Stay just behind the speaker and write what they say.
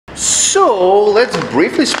So let's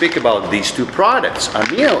briefly speak about these two products,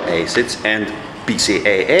 amino acids and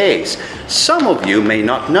BCAAs. Some of you may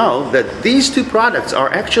not know that these two products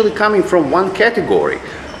are actually coming from one category,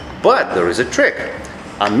 but there is a trick.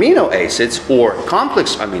 Amino acids or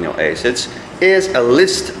complex amino acids is a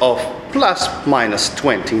list of plus minus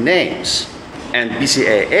 20 names, and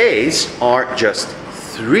BCAAs are just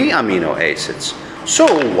 3 amino acids. So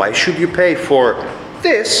why should you pay for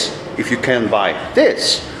this if you can buy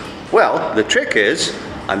this? Well, the trick is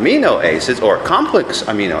amino acids or complex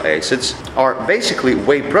amino acids are basically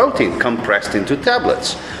whey protein compressed into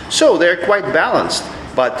tablets. So they're quite balanced,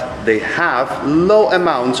 but they have low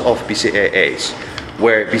amounts of BCAAs,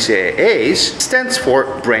 where BCAAs stands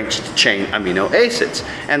for branched chain amino acids.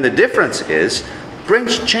 And the difference is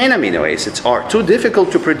branched chain amino acids are too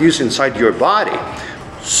difficult to produce inside your body.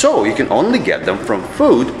 So you can only get them from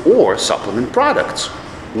food or supplement products,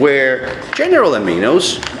 where general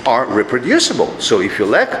aminos are reproducible. So if you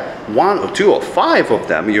lack 1 or 2 or 5 of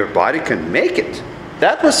them, your body can make it.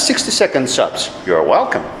 That was 60-second subs. You're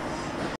welcome.